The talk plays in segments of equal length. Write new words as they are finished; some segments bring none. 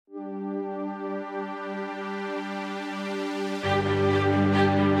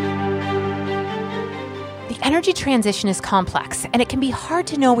energy transition is complex, and it can be hard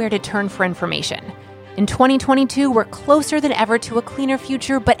to know where to turn for information. In 2022, we're closer than ever to a cleaner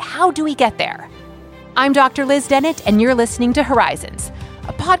future, but how do we get there? I'm Dr. Liz Dennett, and you're listening to Horizons,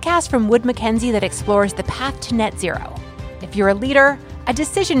 a podcast from Wood Mackenzie that explores the path to net zero. If you're a leader, a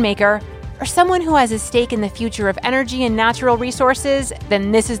decision maker, or someone who has a stake in the future of energy and natural resources,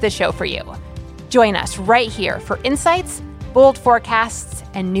 then this is the show for you. Join us right here for insights, bold forecasts,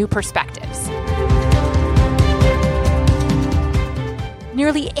 and new perspectives.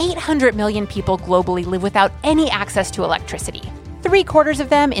 Nearly 800 million people globally live without any access to electricity, 3/4 of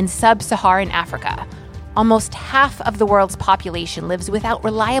them in sub-Saharan Africa. Almost half of the world's population lives without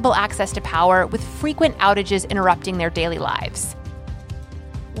reliable access to power, with frequent outages interrupting their daily lives.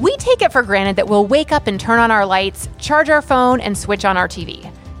 We take it for granted that we'll wake up and turn on our lights, charge our phone, and switch on our TV.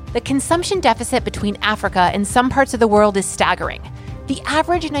 The consumption deficit between Africa and some parts of the world is staggering. The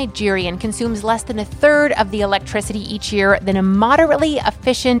average Nigerian consumes less than a third of the electricity each year than a moderately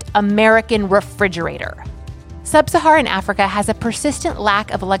efficient American refrigerator. Sub-Saharan Africa has a persistent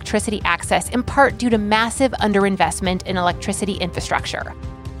lack of electricity access, in part due to massive underinvestment in electricity infrastructure.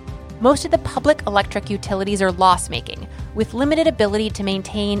 Most of the public electric utilities are loss-making, with limited ability to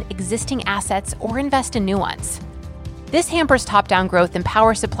maintain existing assets or invest in new ones. This hampers top-down growth in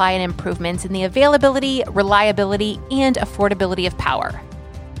power supply and improvements in the availability, reliability, and affordability of power.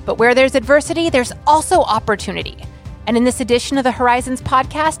 But where there's adversity, there's also opportunity. And in this edition of the Horizons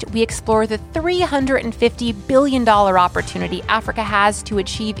podcast, we explore the $350 billion opportunity Africa has to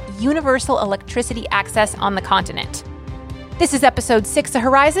achieve universal electricity access on the continent. This is episode 6 of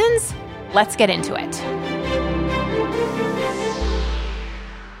Horizons. Let's get into it.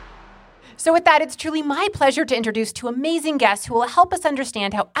 So with that, it's truly my pleasure to introduce two amazing guests who will help us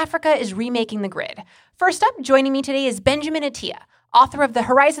understand how Africa is remaking the grid. First up, joining me today is Benjamin Attia, author of the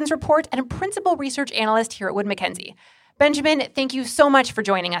Horizons Report and a principal research analyst here at Wood Mackenzie. Benjamin, thank you so much for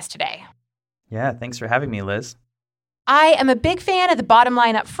joining us today. Yeah, thanks for having me, Liz. I am a big fan of the bottom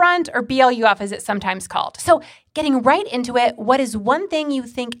line up front, or BLUF as it's sometimes called. So getting right into it, what is one thing you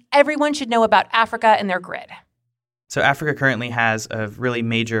think everyone should know about Africa and their grid? So Africa currently has a really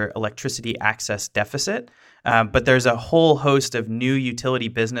major electricity access deficit, but there's a whole host of new utility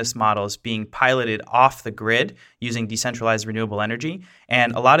business models being piloted off the grid using decentralized renewable energy.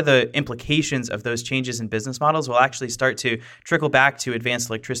 And a lot of the implications of those changes in business models will actually start to trickle back to advanced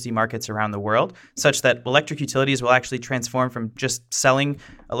electricity markets around the world, such that electric utilities will actually transform from just selling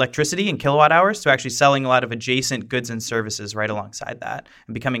electricity in kilowatt hours to actually selling a lot of adjacent goods and services right alongside that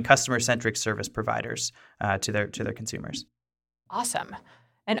and becoming customer-centric service providers to their consumers. Awesome.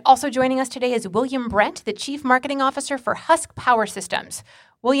 And also joining us today is William Brent, the Chief Marketing Officer for Husk Power Systems.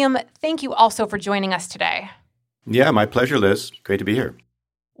 William, thank you also for joining us today. Yeah, my pleasure, Liz. Great to be here.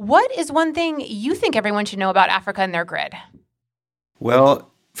 What is one thing you think everyone should know about Africa and their grid?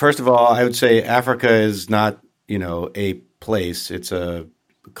 Well, first of all, I would say Africa is not, a place. It's a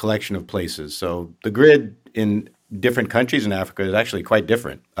collection of places. So the grid in different countries in Africa is actually quite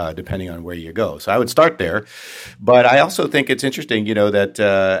different depending on where you go. So I would start there. But I also think it's interesting, that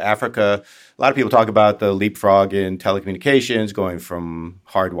Africa, a lot of people talk about the leapfrog in telecommunications going from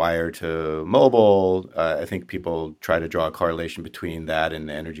hardwire to mobile. I think people try to draw a correlation between that and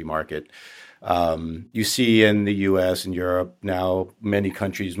the energy market. You see in the US and Europe now many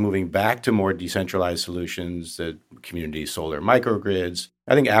countries moving back to more decentralized solutions, the community solar microgrids.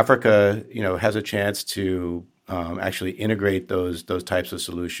 I think Africa, has a chance to actually integrate those types of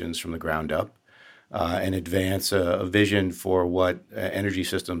solutions from the ground up and advance a vision for what energy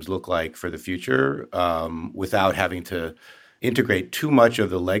systems look like for the future without having to integrate too much of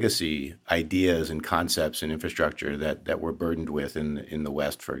the legacy ideas and concepts and infrastructure that we're burdened with in the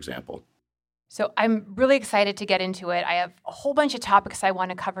West, for example. So I'm really excited to get into it. I have a whole bunch of topics I want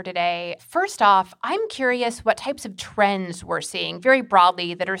to cover today. First off, I'm curious what types of trends we're seeing very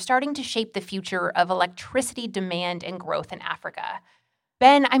broadly that are starting to shape the future of electricity demand and growth in Africa.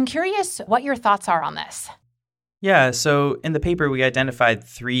 Ben, I'm curious what your thoughts are on this. Yeah, so in the paper, we identified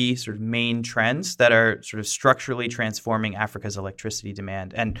 3 sort of main trends that are sort of structurally transforming Africa's electricity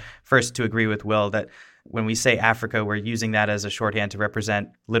demand. And first, to agree with Will, that when we say Africa, we're using that as a shorthand to represent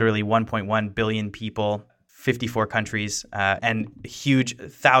literally 1.1 billion people, 54 countries, and huge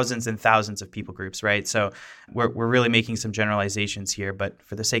thousands and thousands of people groups, right? So we're really making some generalizations here, but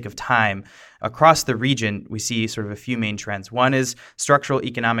for the sake of time, across the region, we see sort of a few main trends. One is structural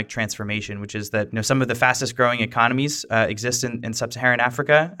economic transformation, which is that some of the fastest growing economies exist in sub-Saharan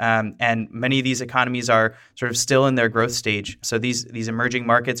Africa, and many of these economies are sort of still in their growth stage. So these emerging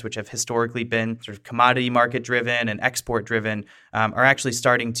markets, which have historically been sort of commodity market driven and export driven, are actually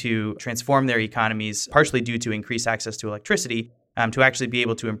starting to transform their economies, partially due due to increased access to electricity, to actually be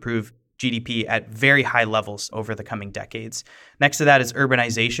able to improve GDP at very high levels over the coming decades. Next to that is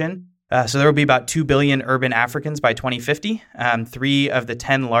urbanization. So there will be about 2 billion urban Africans by 2050. 3 of the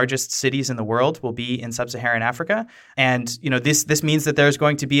 10 largest cities in the world will be in sub-Saharan Africa. And this means that there's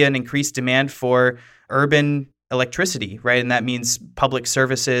going to be an increased demand for urban electricity, right? And that means public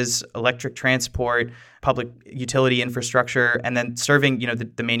services, electric transport, public utility infrastructure, and then serving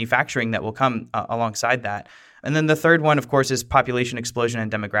the manufacturing that will come alongside that. And then the third one, of course, is population explosion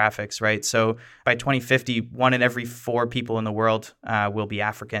and demographics, right? So by 2050, 1 in every 4 people in the world will be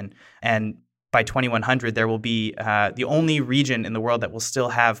African. And by 2100, there will be the only region in the world that will still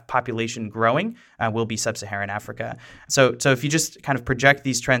have population growing will be sub-Saharan Africa. So if you just kind of project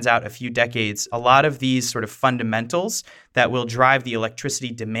these trends out a few decades, a lot of these sort of fundamentals that will drive the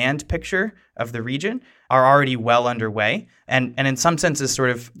electricity demand picture of the region are already well underway, and in some senses sort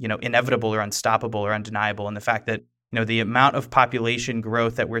of inevitable or unstoppable or undeniable in the fact that the amount of population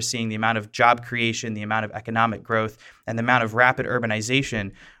growth that we're seeing, the amount of job creation, the amount of economic growth, and the amount of rapid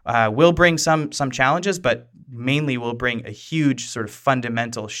urbanization will bring some challenges, but mainly will bring a huge sort of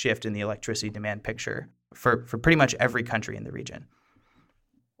fundamental shift in the electricity demand picture for pretty much every country in the region.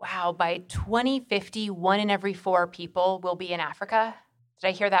 Wow, by 2050, 1 in every 4 people will be in Africa. Did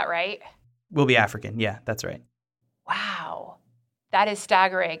I hear that right? Will be African. Yeah, that's right. Wow. That is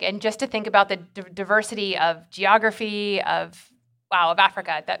staggering. And just to think about the diversity of geography of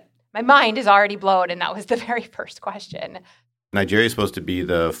Africa, that my mind is already blown. And that was the very first question. Nigeria is supposed to be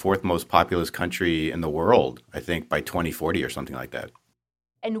the 4th most populous country in the world, I think, by 2040 or something like that.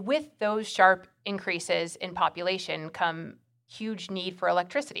 And with those sharp increases in population come huge need for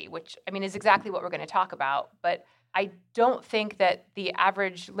electricity, which, is exactly what we're going to talk about. But I don't think that the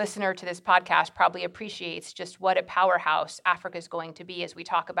average listener to this podcast probably appreciates just what a powerhouse Africa is going to be as we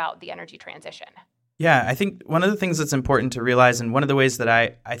talk about the energy transition. Yeah, I think one of the things that's important to realize, and one of the ways that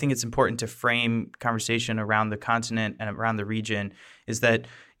I think it's important to frame conversation around the continent and around the region, is that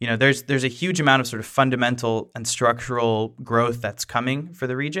there's a huge amount of sort of fundamental and structural growth that's coming for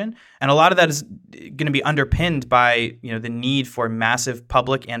the region, and a lot of that is going to be underpinned by the need for massive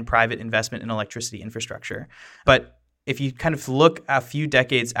public and private investment in electricity infrastructure. But if you kind of look a few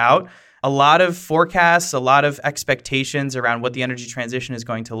decades out, a lot of forecasts, a lot of expectations around what the energy transition is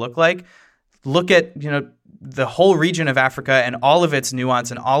going to look like. Look at the whole region of Africa and all of its nuance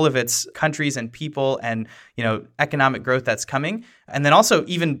and all of its countries and people and economic growth that's coming, and then also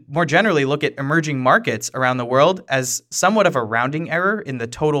even more generally look at emerging markets around the world as somewhat of a rounding error in the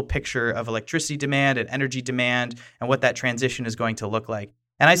total picture of electricity demand and energy demand and what that transition is going to look like.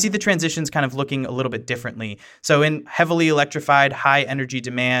 And I see the transitions kind of looking a little bit differently. So in heavily electrified, high energy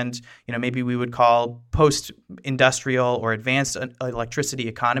demand, maybe we would call post-industrial or advanced electricity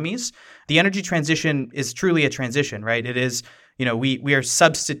economies, the energy transition is truly a transition, right? It is, we are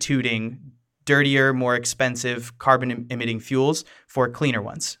substituting dirtier, more expensive carbon-emitting fuels for cleaner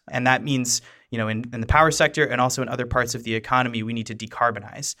ones. And that means, in the power sector and also in other parts of the economy, we need to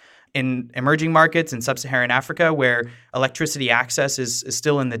decarbonize. In emerging markets in sub-Saharan Africa, where electricity access is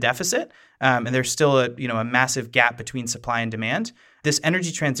still in the deficit, and there's still a massive gap between supply and demand, this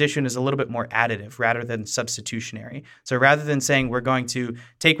energy transition is a little bit more additive rather than substitutionary. So rather than saying we're going to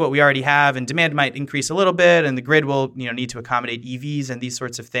take what we already have and demand might increase a little bit and the grid will need to accommodate EVs and these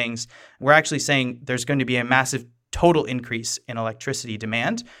sorts of things, we're actually saying there's going to be a massive total increase in electricity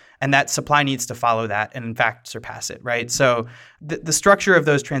demand. And that supply needs to follow that and, in fact, surpass it, right? So the structure of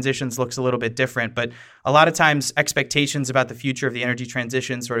those transitions looks a little bit different. But a lot of times expectations about the future of the energy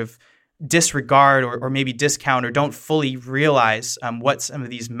transition sort of disregard or maybe discount or don't fully realize what some of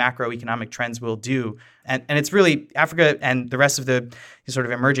these macroeconomic trends will do. And it's really Africa and the rest of the sort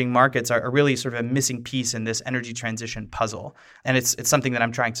of emerging markets are really sort of a missing piece in this energy transition puzzle. And it's something that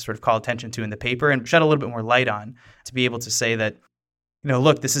I'm trying to sort of call attention to in the paper and shed a little bit more light on to be able to say that,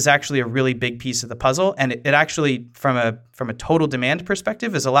 look, this is actually a really big piece of the puzzle. And it actually, from a total demand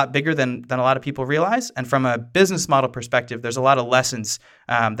perspective, is a lot bigger than a lot of people realize. And from a business model perspective, there's a lot of lessons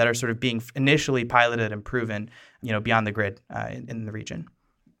that are sort of being initially piloted and proven, beyond the grid in the region.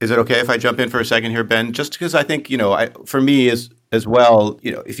 Is it okay if I jump in for a second here, Ben? Just because I think, for me as well,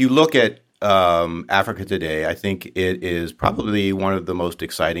 if you look at Africa today, I think it is probably one of the most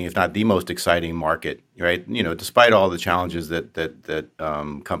exciting, if not the most exciting market, right? Despite all the challenges that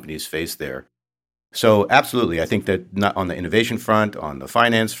companies face there. So absolutely, I think that not on the innovation front, on the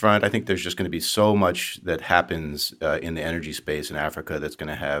finance front, I think there's just going to be so much that happens in the energy space in Africa that's going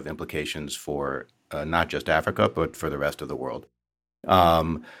to have implications for not just Africa, but for the rest of the world.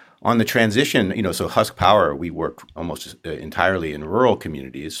 On the transition, so Husk Power, we work almost entirely in rural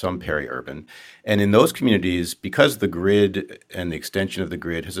communities, some peri-urban. And in those communities, because the grid and the extension of the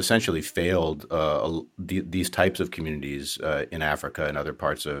grid has essentially failed these types of communities in Africa and other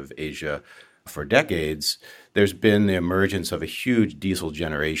parts of Asia for decades, there's been the emergence of a huge diesel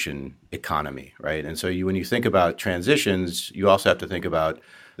generation economy, right? And so when you think about transitions, you also have to think about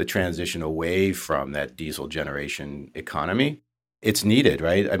the transition away from that diesel generation economy. It's needed,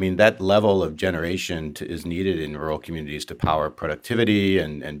 right? I mean, that level of generation is needed in rural communities to power productivity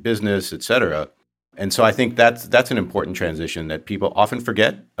and business, et cetera. And so I think that's an important transition that people often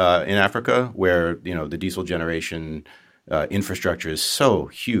forget in Africa, where the diesel generation infrastructure is so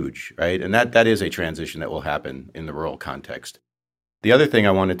huge, right? And that is a transition that will happen in the rural context. The other thing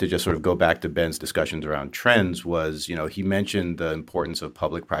I wanted to just sort of go back to Ben's discussions around trends was, he mentioned the importance of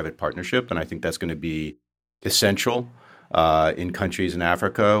public-private partnership, and I think that's going to be essential in countries in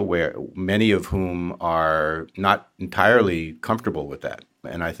Africa, where many of whom are not entirely comfortable with that.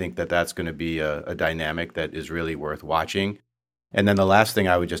 And I think that that's going to be a dynamic that is really worth watching. And then the last thing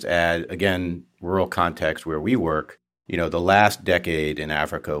I would just add, again, rural context where we work, the last decade in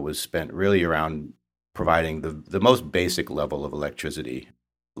Africa was spent really around providing the most basic level of electricity,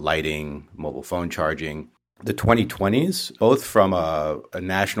 lighting, mobile phone charging. The 2020s, both from a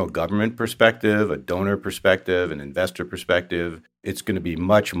national government perspective, a donor perspective, an investor perspective, it's going to be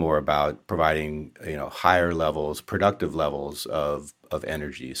much more about providing, higher levels, productive levels of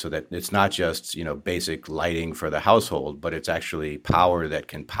energy, so that it's not just, basic lighting for the household, but it's actually power that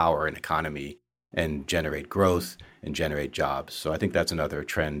can power an economy and generate growth and generate jobs. So I think that's another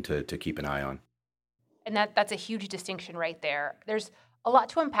trend to keep an eye on. And that's a huge distinction right there. There's a lot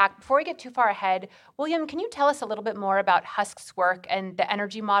to unpack. Before we get too far ahead, William, can you tell us a little bit more about Husk's work and the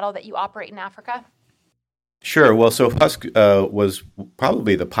energy model that you operate in Africa? Sure. Well, so Husk was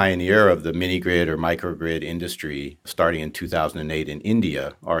probably the pioneer of the mini-grid or microgrid industry starting in 2008 in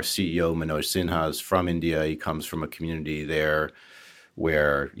India. Our CEO, Manoj Sinha, is from India. He comes from a community there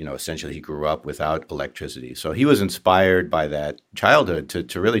where, essentially he grew up without electricity. So he was inspired by that childhood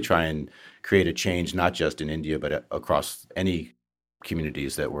to really try and create a change, not just in India, but across any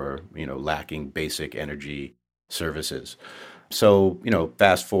communities that were, lacking basic energy services. So,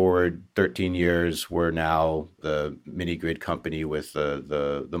 fast forward 13 years, we're now the mini grid company with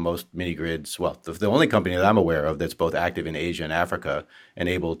the most mini grids. Well, the only company that I'm aware of that's both active in Asia and Africa and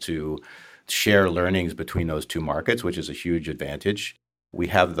able to share learnings between those two markets, which is a huge advantage. We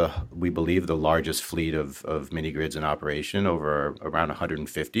have we believe, the largest fleet of mini grids in operation, over around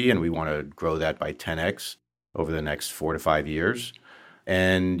 150, and we want to grow that by 10x over the next 4 to 5 years.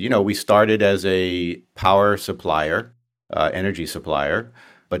 And, we started as a power supplier, energy supplier.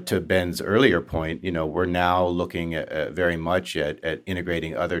 But to Ben's earlier point, we're now looking at very much at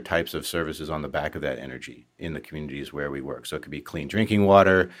integrating other types of services on the back of that energy in the communities where we work. So it could be clean drinking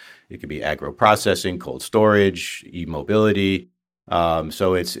water, it could be agro-processing, cold storage, e-mobility.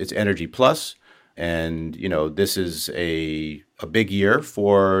 So it's energy plus. And, this is a big year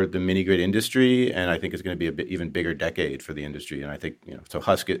for the mini grid industry, and I think it's going to be even bigger decade for the industry. And I think, so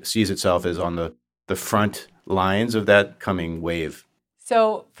Husk sees itself as on the front lines of that coming wave.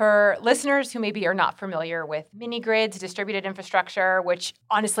 So for listeners who maybe are not familiar with mini grids, distributed infrastructure, which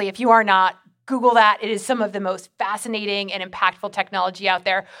honestly, if you are not, Google that. It is some of the most fascinating and impactful technology out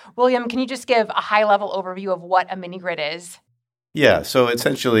there. William, can you just give a high-level overview of what a mini grid is? Yeah, so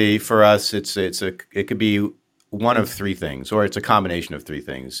essentially for us, it could be one of three things, or it's a combination of three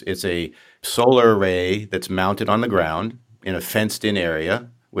things. It's a solar array that's mounted on the ground in a fenced-in area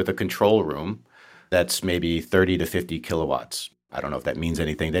with a control room that's maybe 30 to 50 kilowatts. I don't know if that means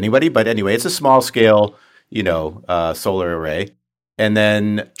anything to anybody, but anyway, it's a small-scale, solar array. And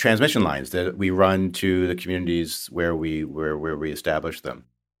then transmission lines that we run to the communities where we establish them.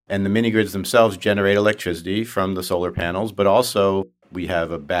 And the mini grids themselves generate electricity from the solar panels, but also we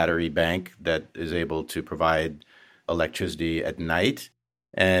have a battery bank that is able to provide electricity at night.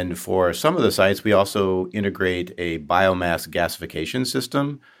 And for some of the sites, we also integrate a biomass gasification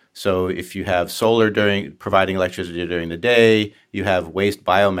system. So if you have solar providing electricity during the day, you have waste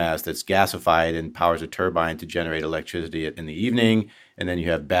biomass that's gasified and powers a turbine to generate electricity in the evening, and then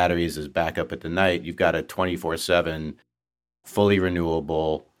you have batteries as backup at the night. You've got a 24/7 fully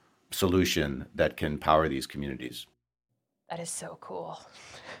renewable solution that can power these communities. That is so cool.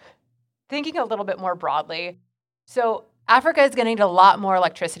 Thinking a little bit more broadly, so Africa is going to need a lot more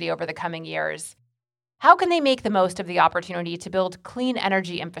electricity over the coming years. How can they make the most of the opportunity to build clean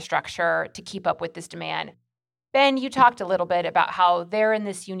energy infrastructure to keep up with this demand? Ben, you talked a little bit about how they're in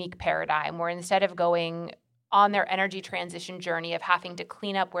this unique paradigm where instead of going on their energy transition journey of having to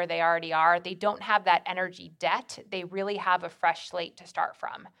clean up where they already are. They don't have that energy debt. They really have a fresh slate to start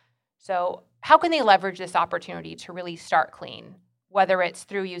from. So how can they leverage this opportunity to really start clean, whether it's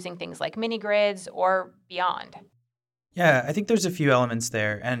through using things like mini grids or beyond? Yeah, I think there's a few elements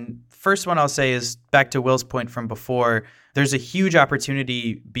there. And first one I'll say is back to Will's point from before, there's a huge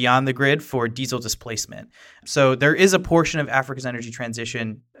opportunity beyond the grid for diesel displacement. So there is a portion of Africa's energy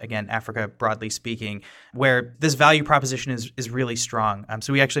transition, again, Africa broadly speaking, where this value proposition is really strong.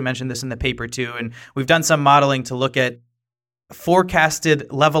 So we actually mentioned this in the paper too, and we've done some modeling to look at forecasted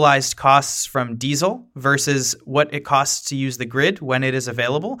levelized costs from diesel versus what it costs to use the grid when it is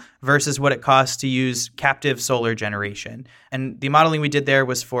available versus what it costs to use captive solar generation. And the modeling we did there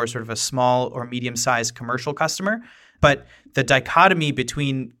was for sort of a small or medium-sized commercial customer. But the dichotomy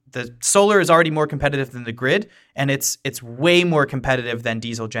between the solar is already more competitive than the grid, and it's way more competitive than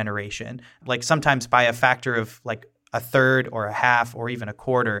diesel generation, like sometimes by a factor of like a third or a half or even a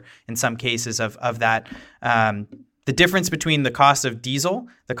quarter in some cases of that. The difference between the cost of diesel,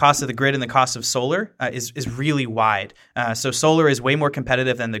 the cost of the grid, and the cost of solar is really wide. So solar is way more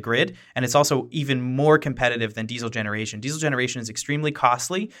competitive than the grid, and it's also even more competitive than diesel generation. Diesel generation is extremely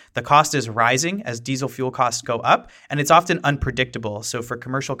costly. The cost is rising as diesel fuel costs go up, and it's often unpredictable. So for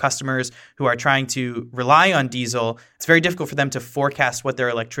commercial customers who are trying to rely on diesel, it's very difficult for them to forecast what their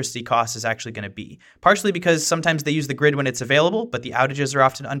electricity cost is actually going to be. Partially because sometimes they use the grid when it's available, but the outages are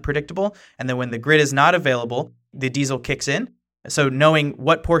often unpredictable. And then when the grid is not available, the diesel kicks in. So knowing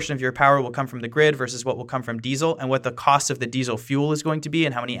what portion of your power will come from the grid versus what will come from diesel and what the cost of the diesel fuel is going to be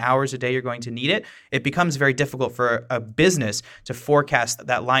and how many hours a day you're going to need it, it becomes very difficult for a business to forecast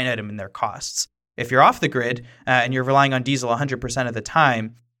that line item in their costs. If you're off the grid and you're relying on diesel 100% of the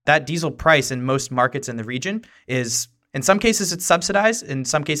time, that diesel price in most markets in the region is, in some cases, it's subsidized. In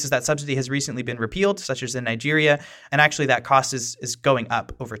some cases, that subsidy has recently been repealed, such as in Nigeria. And actually, that cost is going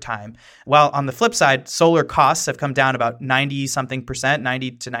up over time. While on the flip side, solar costs have come down about 90-something percent,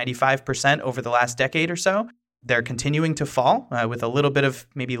 90 to 95% over the last decade or so. They're continuing to fall with a little bit of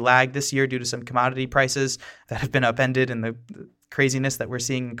maybe lag this year due to some commodity prices that have been upended and the craziness that we're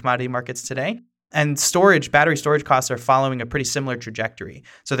seeing in commodity markets today. And battery storage costs are following a pretty similar trajectory.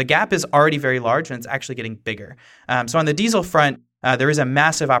 So the gap is already very large and it's actually getting bigger. So on the diesel front, there is a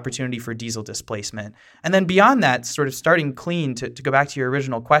massive opportunity for diesel displacement. And then beyond that, sort of starting clean, to go back to your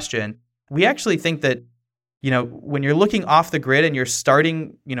original question, we actually think that, when you're looking off the grid and you're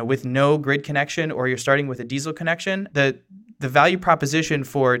starting, with no grid connection or you're starting with a diesel connection, the value proposition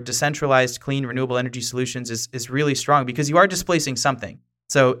for decentralized, clean, renewable energy solutions is really strong because you are displacing something.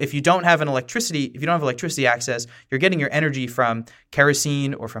 So if you don't have electricity access, you're getting your energy from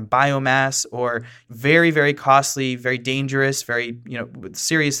kerosene or from biomass or very, very costly, very dangerous, very, with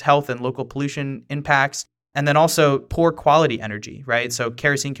serious health and local pollution impacts. And then also poor quality energy, right? So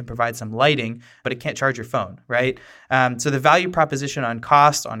kerosene can provide some lighting, but it can't charge your phone, right? So the value proposition on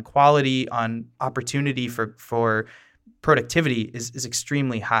cost, on quality, on opportunity for productivity is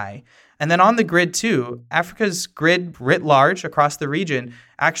extremely high. And then on the grid too, Africa's grid writ large across the region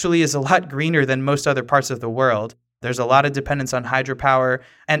actually is a lot greener than most other parts of the world. There's a lot of dependence on hydropower.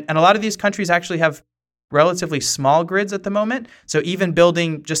 And a lot of these countries actually have relatively small grids at the moment. So even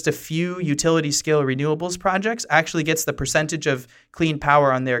building just a few utility scale renewables projects actually gets the percentage of clean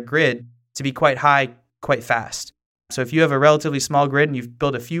power on their grid to be quite high, quite fast. So if you have a relatively small grid and you've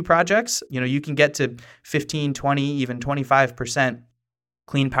built a few projects, you can get to 15, 20, even 25%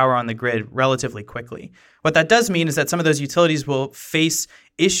 clean power on the grid relatively quickly. What that does mean is that some of those utilities will face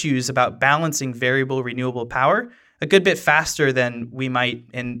issues about balancing variable renewable power a good bit faster than we might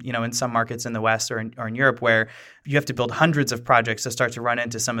in some markets in the West or in Europe, where you have to build hundreds of projects to start to run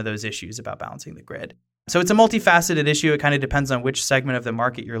into some of those issues about balancing the grid. So it's a multifaceted issue. It kind of depends on which segment of the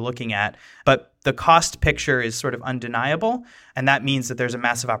market you're looking at. But the cost picture is sort of undeniable. And that means that there's a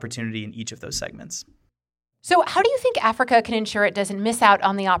massive opportunity in each of those segments. So how do you think Africa can ensure it doesn't miss out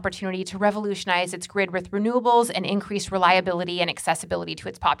on the opportunity to revolutionize its grid with renewables and increase reliability and accessibility to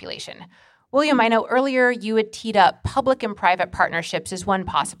its population? William, I know earlier you had teed up public and private partnerships as one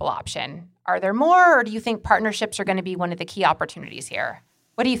possible option. Are there more, or do you think partnerships are going to be one of the key opportunities here?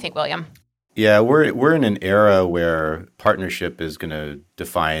 What do you think, William? Yeah, we're in an era where partnership is going to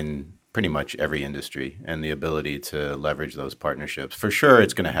define pretty much every industry and the ability to leverage those partnerships. For sure,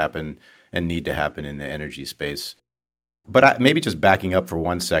 it's going to happen and need to happen in the energy space. But maybe just backing up for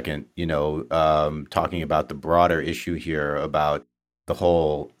 1 second, talking about the broader issue here about the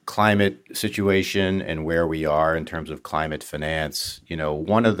whole climate situation and where we are in terms of climate finance.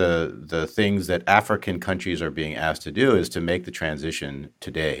 One of the things that African countries are being asked to do is to make the transition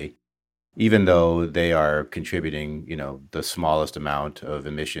today even though they are contributing, the smallest amount of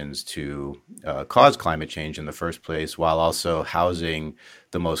emissions to cause climate change in the first place, while also housing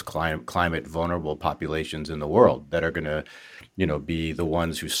the most climate vulnerable populations in the world that are going to, be the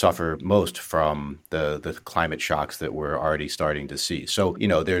ones who suffer most from the climate shocks that we're already starting to see. So,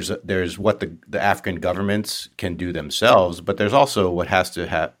 there's what the African governments can do themselves, but there's also what has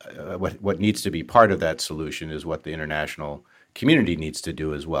to what needs to be part of that solution is what the international community needs to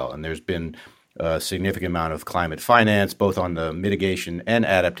do as well. And there's been a significant amount of climate finance, both on the mitigation and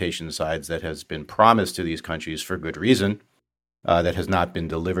adaptation sides, that has been promised to these countries for good reason, that has not been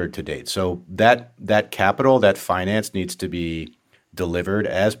delivered to date. So that capital, that finance needs to be delivered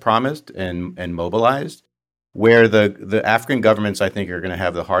as promised and mobilized. Where the African governments, I think, are going to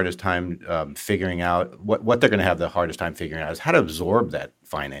have the hardest time figuring out what they're going to have the hardest time figuring out is how to absorb that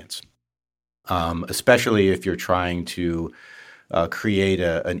finance, especially if you're trying to create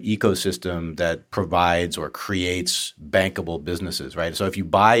an ecosystem that provides or creates bankable businesses, right? So if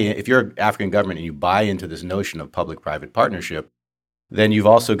you're an African government and you buy into this notion of public-private partnership, then you've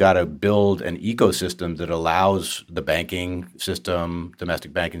also got to build an ecosystem that allows the banking system,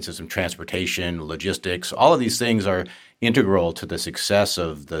 domestic banking system, transportation, logistics, all of these things are integral to the success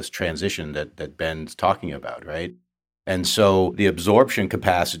of this transition that Ben's talking about, right? And so the absorption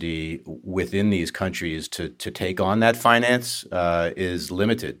capacity within these countries to take on that finance is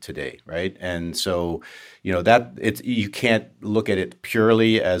limited today, right? And so, you can't look at it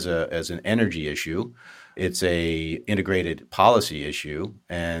purely as an energy issue. It's a integrated policy issue,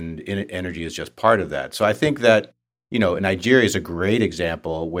 and energy is just part of that. So I think that, Nigeria is a great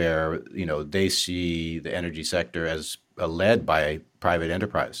example where, they see the energy sector as led by private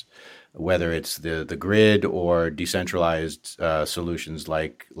enterprise, whether it's the grid or decentralized solutions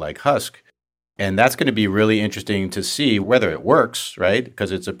like Husk. And that's going to be really interesting to see whether it works, right?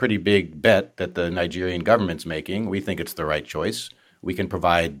 Because it's a pretty big bet that the Nigerian government's making. We think it's the right choice. We can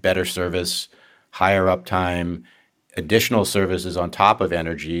provide better service, higher uptime, additional services on top of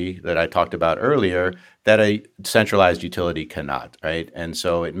energy that I talked about earlier that a centralized utility cannot, right? And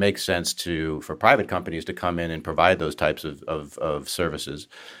so it makes sense for private companies to come in and provide those types of services.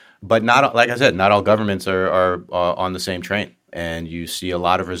 But not, like I said, not all governments are on the same train. And you see a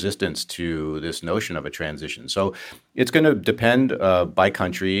lot of resistance to this notion of a transition. So it's going to depend by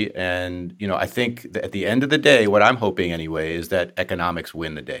country. And, I think at the end of the day, what I'm hoping anyway is that economics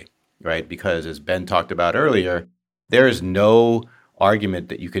win the day, right? Because as Ben talked about earlier, there is no argument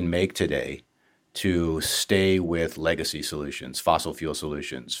that you can make today to stay with legacy solutions, fossil fuel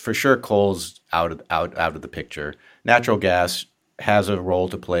solutions. For sure, coal's out of the picture. Natural gas has a role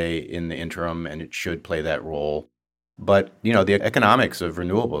to play in the interim, and it should play that role. But, the economics of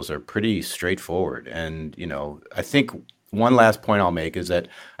renewables are pretty straightforward. And, I think one last point I'll make is that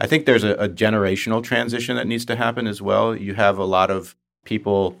I think there's a generational transition that needs to happen as well. You have a lot of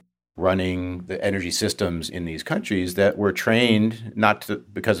people running the energy systems in these countries that were trained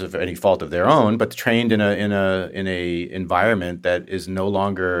because of any fault of their own, but trained in a environment that is no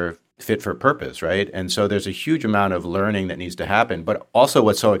longer fit for purpose, right? And so there's a huge amount of learning that needs to happen. But also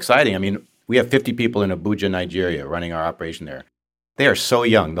what's so exciting, I mean, we have 50 people in Abuja, Nigeria, running our operation there. They are so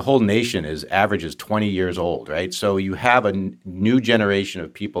young. The whole nation averages 20 years old, right? So you have a new generation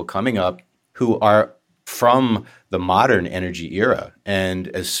of people coming up who are from the modern energy era. And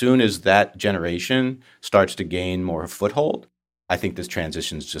as soon as that generation starts to gain more foothold, I think this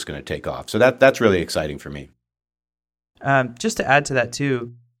transition is just going to take off. So that's really exciting for me. Just to add to that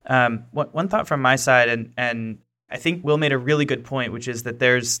too, one thought from my side, and I think Will made a really good point, which is that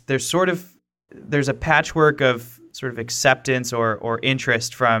there's a patchwork of sort of acceptance or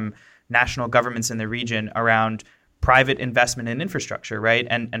interest from national governments in the region around private investment in infrastructure, right?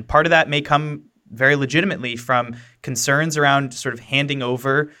 And part of that may come very legitimately from concerns around sort of handing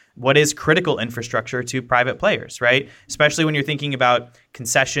over what is critical infrastructure to private players, right? Especially when you're thinking about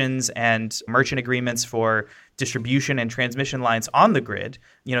concessions and merchant agreements for distribution and transmission lines on the grid.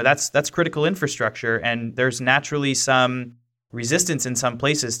 That's critical infrastructure, and there's naturally some resistance in some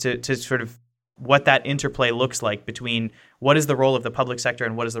places to sort of what that interplay looks like between what is the role of the public sector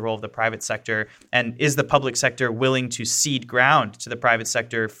and what is the role of the private sector, and is the public sector willing to cede ground to the private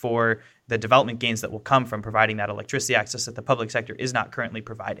sector for the development gains that will come from providing that electricity access that the public sector is not currently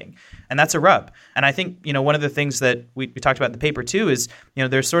providing. And that's a rub. And I think, one of the things that we talked about in the paper too is,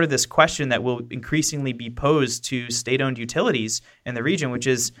 there's sort of this question that will increasingly be posed to state-owned utilities in the region, which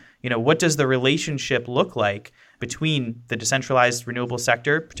is, what does the relationship look like between the decentralized renewable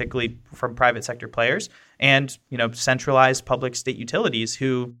sector, particularly from private sector players, and, centralized public state utilities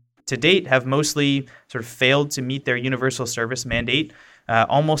who to date have mostly sort of failed to meet their universal service mandate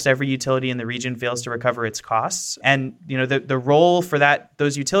Almost every utility in the region fails to recover its costs. And, the role for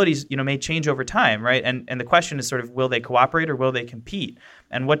those utilities, may change over time, right? And the question is sort of, will they cooperate or will they compete?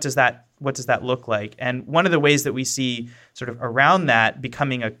 And what does that look like? And one of the ways that we see sort of around that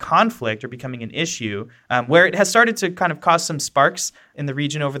becoming a conflict or becoming an issue, where it has started to kind of cause some sparks in the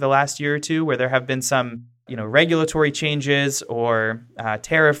region over the last year or two, where there have been some regulatory changes or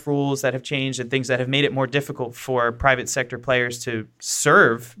tariff rules that have changed and things that have made it more difficult for private sector players to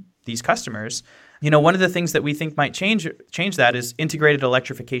serve these customers. One of the things that we think might change that is integrated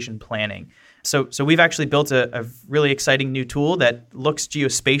electrification planning. So we've actually built a really exciting new tool that looks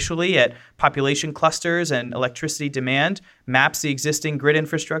geospatially at population clusters and electricity demand, maps the existing grid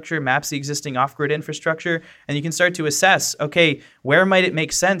infrastructure, maps the existing off-grid infrastructure, and you can start to assess, okay, where might it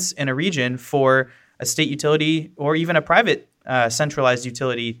make sense in a region for a state utility or even a private centralized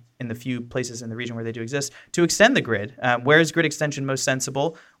utility in the few places in the region where they do exist to extend the grid. Where is grid extension most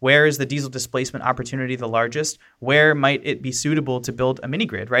sensible? Where is the diesel displacement opportunity the largest? Where might it be suitable to build a mini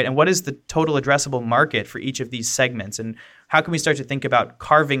grid, right? And what is the total addressable market for each of these segments? And how can we start to think about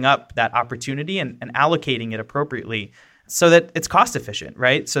carving up that opportunity and allocating it appropriately so that it's cost efficient,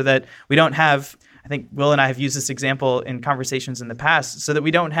 right? So that we don't have, I think Will and I have used this example in conversations in the past, so that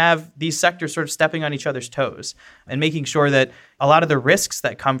we don't have these sectors sort of stepping on each other's toes and making sure that a lot of the risks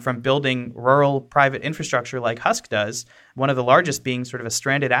that come from building rural private infrastructure like Husk does, one of the largest being sort of a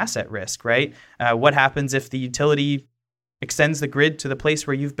stranded asset risk, right? What happens if the utility extends the grid to the place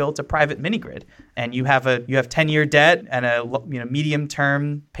where you've built a private mini grid and you have 10-year debt and a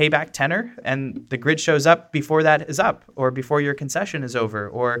medium-term payback tenor, and the grid shows up before that is up, or before your concession is over,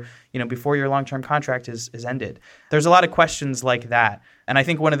 or before your long-term contract is ended. There's a lot of questions like that, and I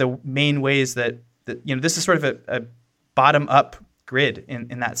think one of the main ways that this is sort of a bottom-up grid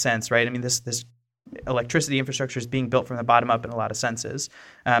in that sense, right? I mean, this electricity infrastructure is being built from the bottom up in a lot of senses.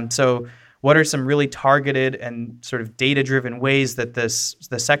 So what are some really targeted and sort of data-driven ways that the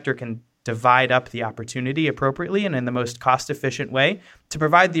sector can divide up the opportunity appropriately and in the most cost-efficient way to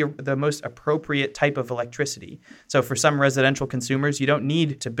provide the most appropriate type of electricity? So for some residential consumers, you don't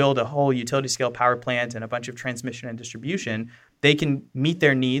need to build a whole utility-scale power plant and a bunch of transmission and distribution. They can meet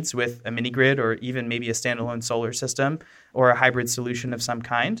their needs with a mini grid or even maybe a standalone solar system or a hybrid solution of some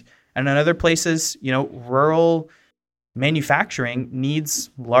kind. And in other places, rural manufacturing needs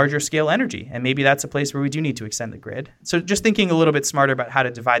larger scale energy, and maybe that's a place where we do need to extend the grid. So just thinking a little bit smarter about how to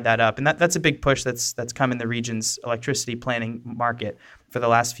divide that up, and that's a big push that's come in the region's electricity planning market for the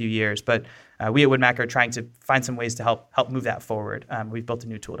last few years. But we at WoodMac are trying to find some ways to help move that forward. We've built a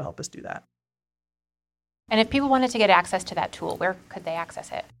new tool to help us do that. And if people wanted to get access to that tool, where could they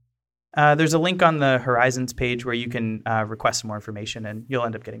access it? There's a link on the Horizons page where you can request some more information, and you'll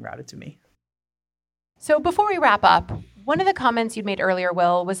end up getting routed to me. So before we wrap up, one of the comments you made earlier,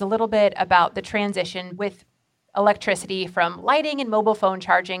 Will, was a little bit about the transition with electricity from lighting and mobile phone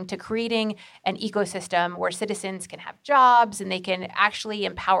charging to creating an ecosystem where citizens can have jobs and they can actually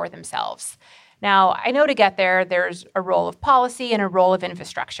empower themselves. Now, I know to get there, there's a role of policy and a role of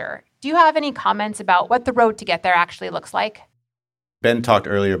infrastructure. Do you have any comments about what the road to get there actually looks like? Ben talked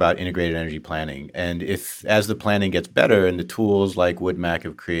earlier about integrated energy planning. And as the planning gets better and the tools like WoodMac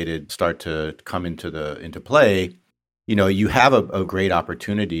have created start to come into play, you have a great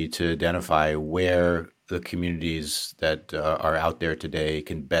opportunity to identify where the communities that are out there today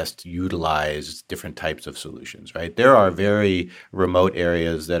can best utilize different types of solutions, right? There are very remote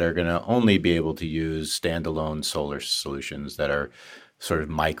areas that are going to only be able to use standalone solar solutions that are sort of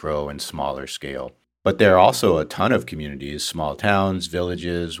micro and smaller scale. But there are also a ton of communities, small towns,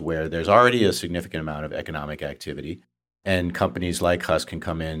 villages, where there's already a significant amount of economic activity. And companies like Husk can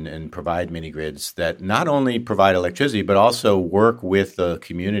come in and provide mini grids that not only provide electricity, but also work with the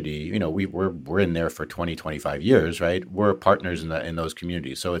community. We're in there for 20, 25 years, right? We're partners in those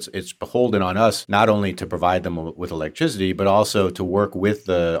communities. So it's beholden on us not only to provide them with electricity, but also to work with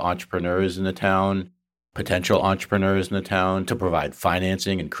the entrepreneurs in the town, potential entrepreneurs in the town, to provide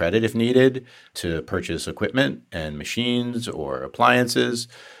financing and credit if needed, to purchase equipment and machines or appliances,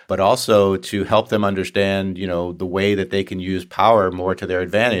 but also to help them understand, the way that they can use power more to their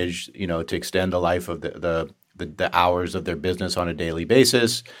advantage, to extend the life of the hours of their business on a daily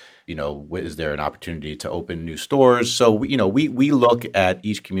basis. Is there an opportunity to open new stores? So, we look at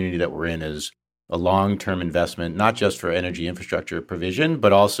each community that we're in as a long-term investment, not just for energy infrastructure provision,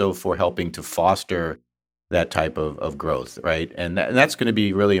 but also for helping to foster that type of growth, right? And that's going to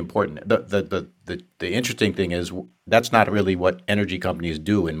be really important. The interesting thing is that's not really what energy companies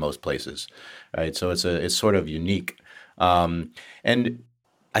do in most places, right? So it's sort of unique. And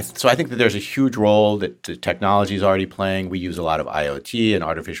So I think that there's a huge role that the technology is already playing. We use a lot of IoT and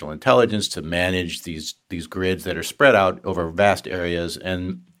artificial intelligence to manage these grids that are spread out over vast areas.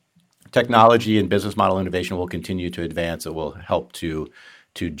 And technology and business model innovation will continue to advance. It will help to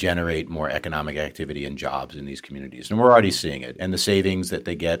generate more economic activity and jobs in these communities. And we're already seeing it, and the savings that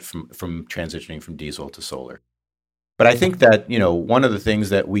they get from transitioning from diesel to solar. But I think that, one of the things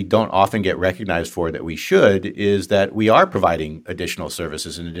that we don't often get recognized for that we should is that we are providing additional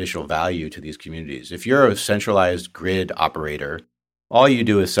services and additional value to these communities. If you're a centralized grid operator, all you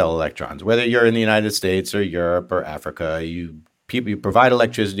do is sell electrons. Whether you're in the United States or Europe or Africa, you provide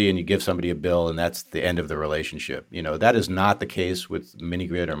electricity and you give somebody a bill, and that's the end of the relationship. That is not the case with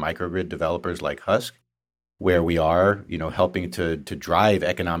mini-grid or microgrid developers like Husk, where we are, helping to drive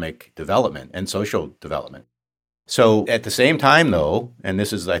economic development and social development. So at the same time, though, and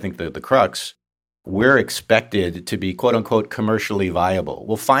this is, I think, the crux, we're expected to be, quote unquote, commercially viable.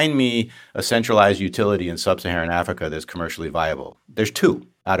 Well, find me a centralized utility in sub-Saharan Africa that's commercially viable. There's 2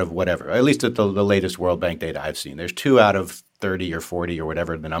 out of whatever, at least at the latest World Bank data I've seen. There's 2 out of 30 or 40 or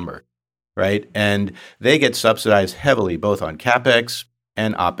whatever the number, right? And they get subsidized heavily, both on CapEx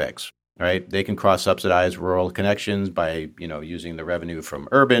and OpEx, right? They can cross-subsidize rural connections by, using the revenue from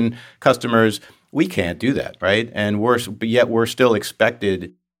urban customers. We can't do that, right? And yet we're still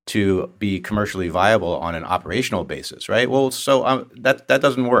expected to be commercially viable on an operational basis, right? Well, so that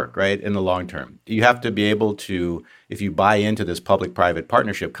doesn't work, right, in the long term. You have to be able to, if you buy into this public-private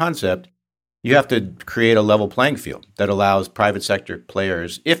partnership concept, you have to create a level playing field that allows private sector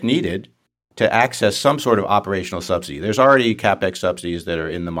players, if needed, to access some sort of operational subsidy. There's already CapEx subsidies that are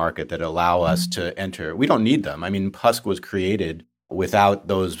in the market that allow us to enter. We don't need them. I mean, Husk was created without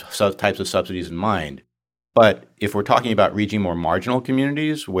those types of subsidies in mind. But if we're talking about reaching more marginal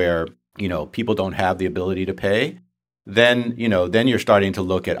communities where, people don't have the ability to pay, then you're starting to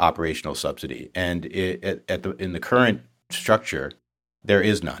look at operational subsidy. And in the current structure, there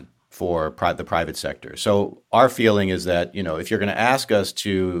is none for the private sector. So our feeling is that, if you're going to ask us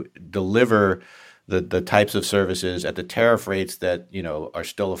to deliver the types of services at the tariff rates that, are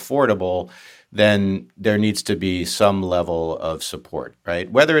still affordable, then there needs to be some level of support,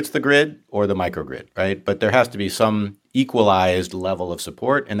 right? Whether it's the grid or the microgrid, right? But there has to be some equalized level of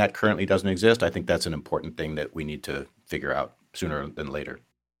support, and that currently doesn't exist. I think that's an important thing that we need to figure out sooner than later.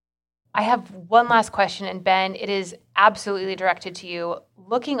 I have one last question, and Ben, it is absolutely directed to you.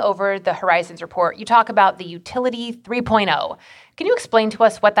 Looking over the Horizons report, you talk about the Utility 3.0. Can you explain to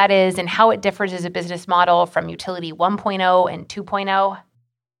us what that is and how it differs as a business model from Utility 1.0 and 2.0?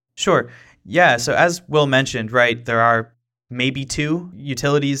 Sure. Yeah. So as Will mentioned, right, there are maybe 2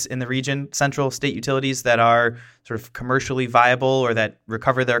 utilities in the region, central state utilities, that are sort of commercially viable or that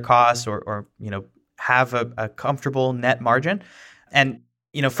recover their costs or have a comfortable net margin. And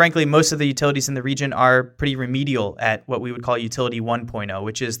frankly, most of the utilities in the region are pretty remedial at what we would call Utility 1.0,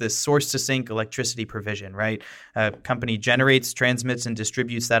 which is this source-to-sink electricity provision, right? A company generates, transmits, and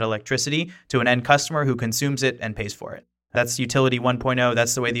distributes that electricity to an end customer who consumes it and pays for it. That's Utility 1.0.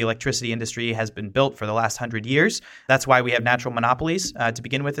 That's the way the electricity industry has been built for the last 100 years. That's why we have natural monopolies to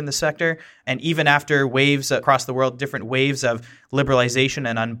begin with in the sector. And even after waves across the world, different waves of liberalization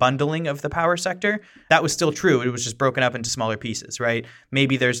and unbundling of the power sector, that was still true. It was just broken up into smaller pieces, right?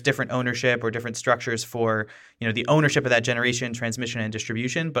 Maybe there's different ownership or different structures for, the ownership of that generation, transmission, and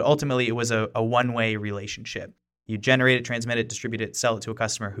distribution. But ultimately, it was a one-way relationship. You generate it, transmit it, distribute it, sell it to a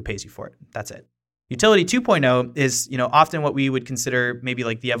customer who pays you for it. That's it. Utility 2.0 is, often what we would consider maybe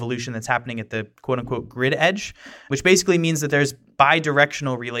like the evolution that's happening at the quote unquote grid edge, which basically means that there's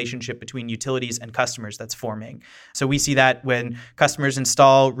bi-directional relationship between utilities and customers that's forming. So we see that when customers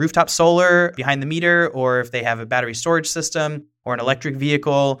install rooftop solar behind the meter, or if they have a battery storage system or an electric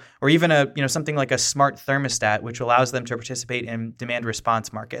vehicle, or even something like a smart thermostat, which allows them to participate in demand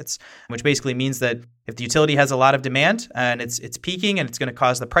response markets, which basically means that if the utility has a lot of demand and it's peaking and it's going to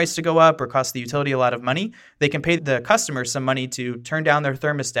cause the price to go up or cost the utility a lot of money, they can pay the customer some money to turn down their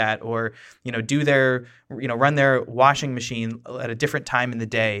thermostat or do their run their washing machine at a different time in the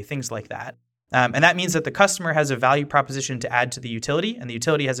day, things like that. And that means that the customer has a value proposition to add to the utility, and the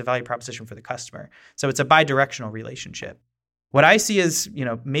utility has a value proposition for the customer. So it's a bi-directional relationship. What I see is,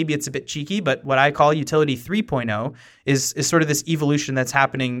 maybe it's a bit cheeky, but what I call Utility 3.0 is sort of this evolution that's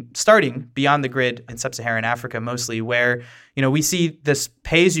happening starting beyond the grid in sub-Saharan Africa mostly, where, we see this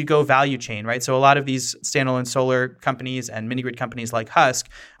pay-as-you-go value chain, right? So a lot of these standalone solar companies and mini-grid companies like Husk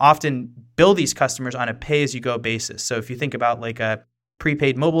often bill these customers on a pay-as-you-go basis. So if you think about like a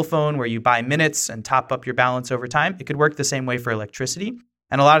prepaid mobile phone where you buy minutes and top up your balance over time, it could work the same way for electricity.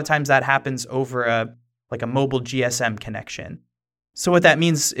 And a lot of times that happens over a mobile GSM connection. So what that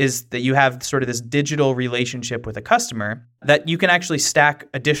means is that you have sort of this digital relationship with a customer that you can actually stack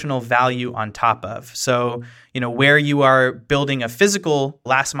additional value on top of. So, where you are building a physical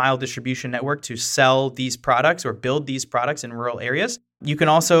last mile distribution network to sell these products or build these products in rural areas, you can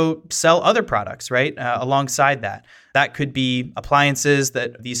also sell other products, right? Alongside that. That could be appliances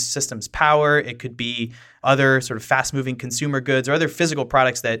that these systems power. It could be other sort of fast moving consumer goods or other physical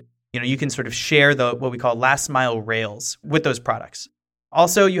products that you can sort of share what we call last mile rails with those products.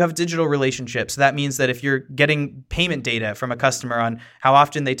 Also, you have digital relationships. So that means that if you're getting payment data from a customer on how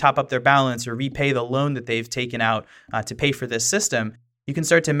often they top up their balance or repay the loan that they've taken out to pay for this system, you can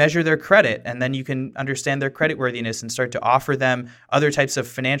start to measure their credit, and then you can understand their creditworthiness and start to offer them other types of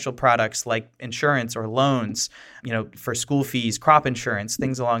financial products like insurance or loans, for school fees, crop insurance,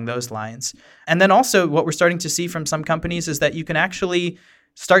 things along those lines. And then also what we're starting to see from some companies is that you can actually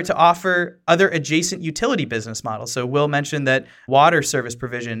start to offer other adjacent utility business models. So Will mentioned that water service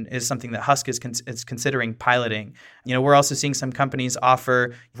provision is something that Husk is considering piloting. We're also seeing some companies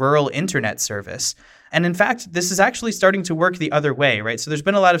offer rural internet service. And in fact, this is actually starting to work the other way, right? So there's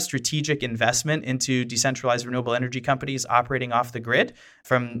been a lot of strategic investment into decentralized renewable energy companies operating off the grid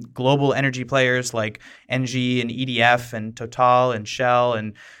from global energy players like ENGIE and EDF and Total and Shell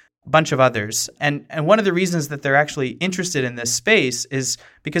and a bunch of others. And one of the reasons that they're actually interested in this space is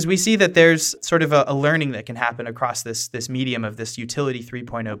because we see that there's sort of a learning that can happen across this medium of this utility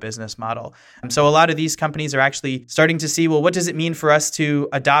 3.0 business model. So a lot of these companies are actually starting to see, well, what does it mean for us to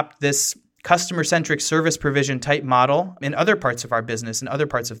adopt this customer-centric service provision type model in other parts of our business and other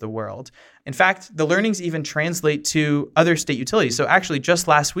parts of the world? In fact, the learnings even translate to other state utilities. So actually, just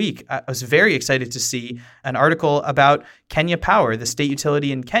last week, I was very excited to see an article about Kenya Power, the state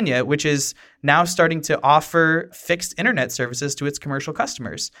utility in Kenya, which is now starting to offer fixed internet services to its commercial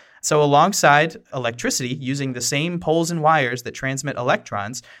customers. So alongside electricity, using the same poles and wires that transmit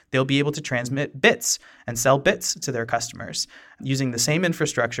electrons, they'll be able to transmit bits and sell bits to their customers using the same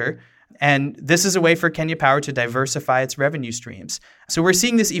infrastructure. And this is a way for Kenya Power to diversify its revenue streams. So we're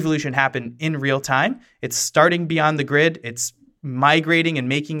seeing this evolution happen in real time. It's starting beyond the grid. It's migrating and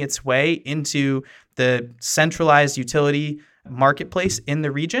making its way into the centralized utility marketplace in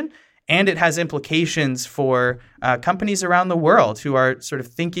the region. And it has implications for companies around the world who are sort of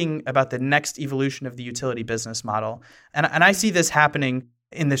thinking about the next evolution of the utility business model. And I see this happening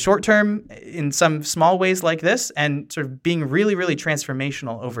in the short term in some small ways like this and sort of being really, really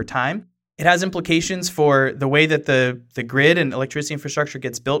transformational over time. It has implications for the way that the grid and electricity infrastructure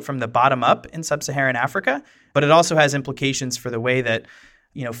gets built from the bottom up in sub-Saharan Africa, but it also has implications for the way that,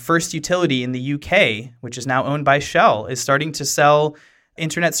 First Utility in the UK, which is now owned by Shell, is starting to sell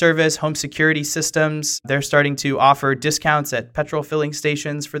internet service, home security systems. They're starting to offer discounts at petrol filling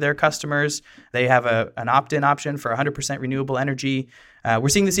stations for their customers. They have an opt-in option for 100% renewable energy. We're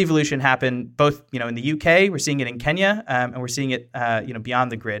seeing this evolution happen both, in the UK, we're seeing it in Kenya, and we're seeing it,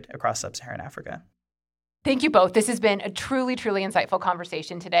 beyond the grid across sub-Saharan Africa. Thank you both. This has been a truly, truly insightful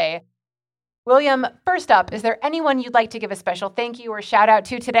conversation today. William, first up, is there anyone you'd like to give a special thank you or shout out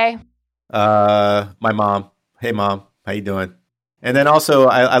to today? My mom. Hey, Mom. How you doing? And then also,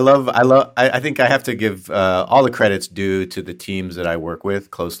 I think I have to give all the credits due to the teams that I work with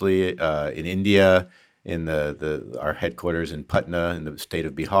closely in India, in our headquarters in Patna in the state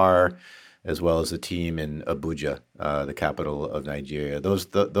of Bihar, as well as the team in Abuja, the capital of Nigeria. Those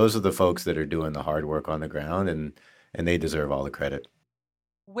are the folks that are doing the hard work on the ground, and they deserve all the credit.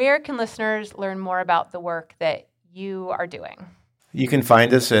 Where can listeners learn more about the work that you are doing? You can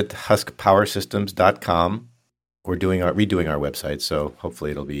find us at huskpowersystems.com. We're redoing our website, so hopefully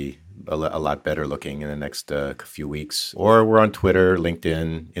it'll be a lot better looking in the next few weeks. Or we're on Twitter,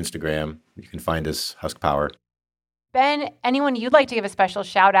 LinkedIn, Instagram. You can find us, Husk Power. Ben, anyone you'd like to give a special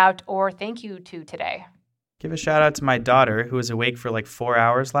shout out or thank you to today? Give a shout out to my daughter, who was awake for like 4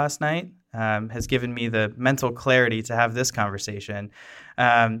 hours last night, has given me the mental clarity to have this conversation.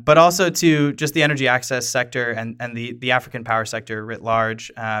 But also to just the energy access sector and the African power sector writ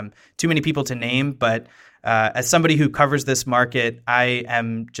large. Too many people to name, but as somebody who covers this market, I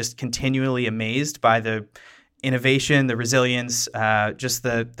am just continually amazed by the innovation, the resilience, just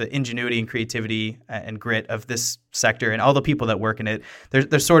the ingenuity and creativity and grit of this sector and all the people that work in it.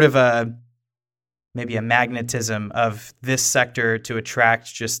 There's sort of maybe a magnetism of this sector to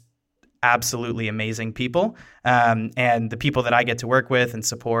attract just absolutely amazing people. And the people that I get to work with and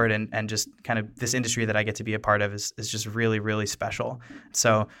support and just kind of this industry that I get to be a part of is just really, really special.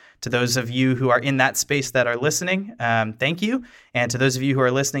 So to those of you who are in that space that are listening, thank you. And to those of you who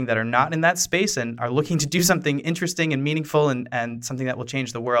are listening that are not in that space and are looking to do something interesting and meaningful and something that will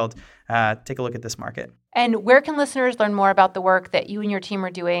change the world, take a look at this market. And where can listeners learn more about the work that you and your team are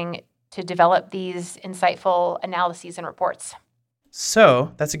doing to develop these insightful analyses and reports?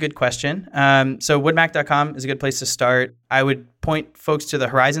 So that's a good question. So woodmac.com is a good place to start. I would point folks to the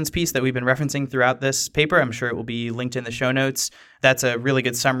Horizons piece that we've been referencing throughout this paper. I'm sure it will be linked in the show notes. That's a really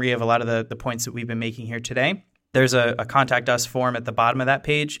good summary of a lot of the points that we've been making here today. There's a contact us form at the bottom of that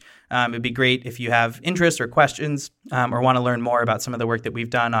page. It'd be great if you have interest or questions or want to learn more about some of the work that we've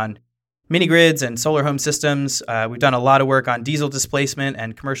done on mini grids and solar home systems. We've done a lot of work on diesel displacement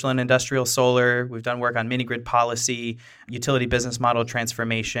and commercial and industrial solar. We've done work on mini grid policy, utility business model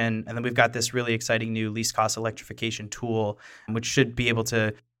transformation. And then we've got this really exciting new least cost electrification tool, which should be able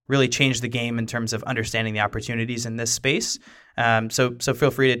to really change the game in terms of understanding the opportunities in this space. So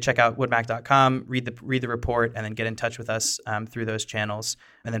feel free to check out woodmac.com, read the report, and then get in touch with us through those channels.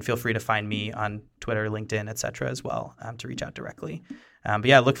 And then feel free to find me on Twitter, LinkedIn, et cetera, as well to reach out directly. But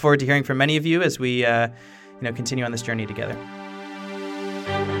yeah, look forward to hearing from many of you as we continue on this journey together.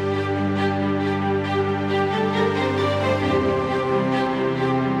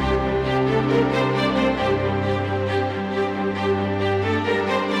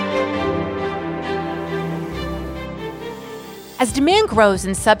 As demand grows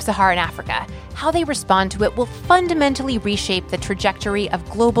in sub-Saharan Africa, how they respond to it will fundamentally reshape the trajectory of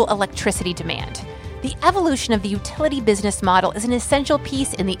global electricity demand. The evolution of the utility business model is an essential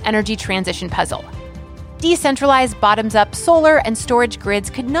piece in the energy transition puzzle. Decentralized bottoms-up solar and storage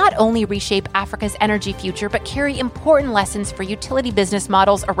grids could not only reshape Africa's energy future, but carry important lessons for utility business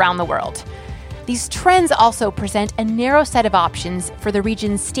models around the world. These trends also present a narrow set of options for the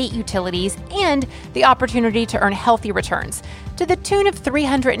region's state utilities and the opportunity to earn healthy returns, to the tune of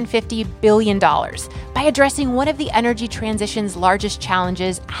 $350 billion, by addressing one of the energy transition's largest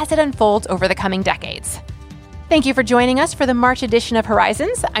challenges as it unfolds over the coming decades. Thank you for joining us for the March edition of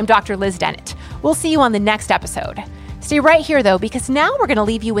Horizons. I'm Dr. Liz Dennett. We'll see you on the next episode. Stay right here, though, because now we're going to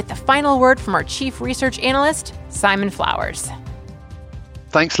leave you with the final word from our Chief Research Analyst, Simon Flowers.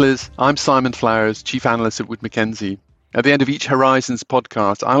 Thanks, Liz. I'm Simon Flowers, Chief Analyst at Wood Mackenzie. At the end of each Horizons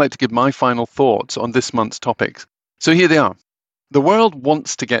podcast, I like to give my final thoughts on this month's topics. So here they are. The world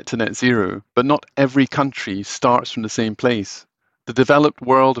wants to get to net zero, but not every country starts from the same place. The developed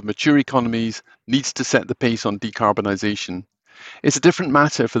world of mature economies needs to set the pace on decarbonisation. It's a different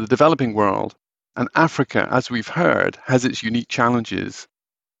matter for the developing world, and Africa, as we've heard, has its unique challenges.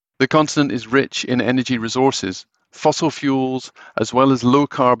 The continent is rich in energy resources, fossil fuels, as well as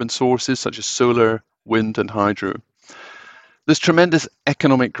low-carbon sources such as solar, wind and hydro. There's tremendous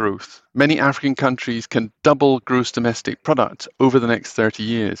economic growth. Many African countries can double gross domestic product over the next 30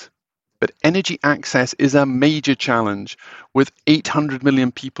 years. But energy access is a major challenge, with 800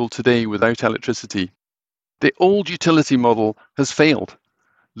 million people today without electricity. The old utility model has failed.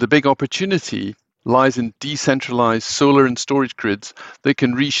 The big opportunity lies in decentralized solar and storage grids that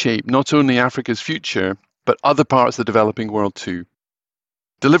can reshape not only Africa's future, but other parts of the developing world too.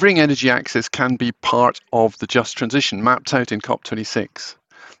 Delivering energy access can be part of the just transition mapped out in COP26.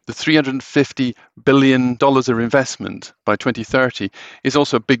 The $350 billion of investment by 2030 is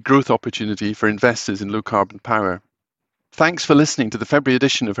also a big growth opportunity for investors in low-carbon power. Thanks for listening to the February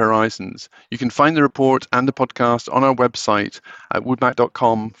edition of Horizons. You can find the report and the podcast on our website at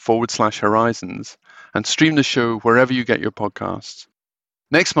woodmac.com/horizons and stream the show wherever you get your podcasts.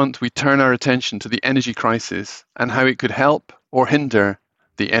 Next month, we turn our attention to the energy crisis and how it could help or hinder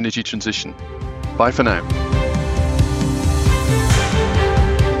the energy transition. Bye for now.